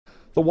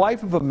The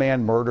wife of a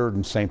man murdered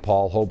in St.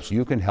 Paul hopes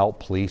you can help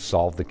police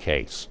solve the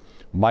case.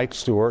 Mike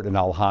Stewart and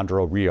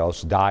Alejandro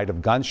Rios died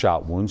of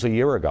gunshot wounds a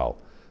year ago.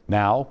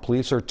 Now,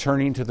 police are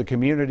turning to the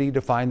community to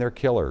find their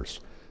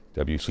killers.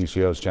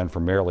 WCCO's Jennifer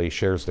Merrily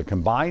shares the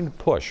combined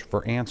push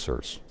for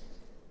answers.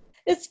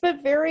 It's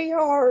been very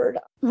hard.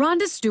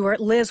 Rhonda Stewart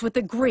lives with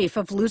the grief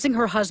of losing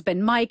her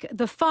husband, Mike,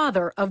 the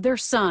father of their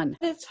son.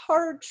 It's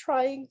hard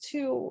trying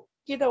to,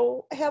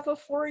 have a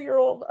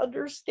 4-year-old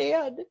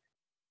understand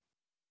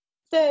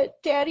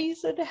that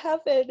Daddy's in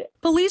heaven.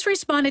 Police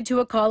responded to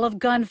a call of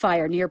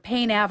gunfire near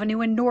Payne Avenue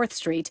and North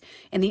Street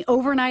in the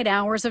overnight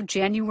hours of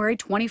January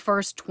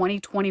 21st,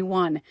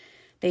 2021.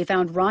 They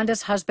found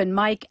Rhonda's husband,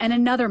 Mike, and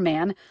another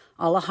man,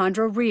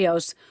 Alejandro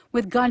Rios,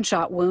 with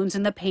gunshot wounds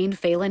in the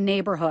Payne-Phelan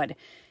neighborhood,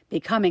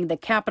 becoming the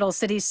capital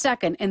city's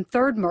second and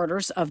third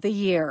murders of the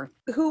year.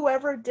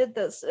 Whoever did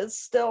this is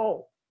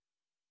still,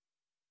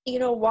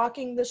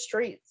 walking the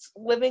streets,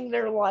 living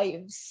their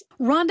lives.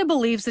 Rhonda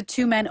believes the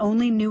two men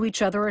only knew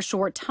each other a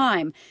short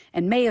time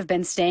and may have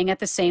been staying at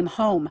the same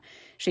home.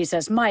 She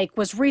says Mike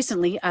was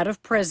recently out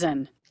of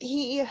prison.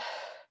 He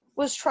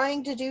was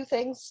trying to do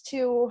things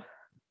to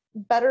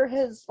better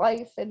his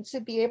life and to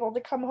be able to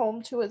come home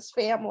to his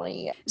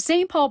family.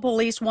 St. Paul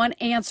police want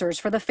answers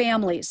for the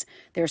families.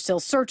 They're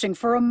still searching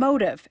for a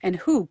motive and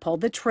who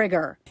pulled the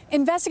trigger.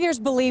 Investigators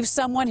believe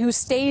someone who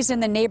stays in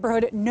the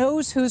neighborhood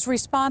knows who's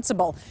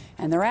responsible,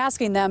 and they're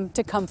asking them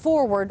to come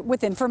forward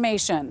with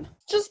information.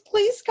 Just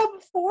please come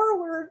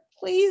forward.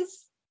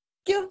 Please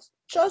give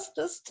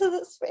justice to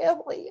this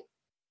family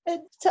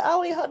and to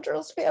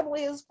Alejandro's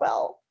family as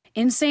well.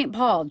 In St.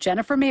 Paul,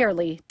 Jennifer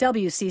Merrily,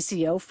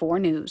 WCCO 4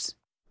 News.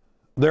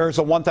 There's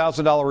a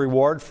 $1,000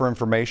 reward for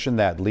information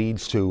that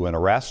leads to an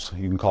arrest.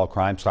 You can call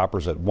Crime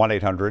Stoppers at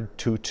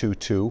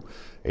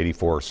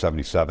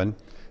 1-800-222-8477,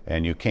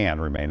 and you can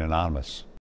remain anonymous.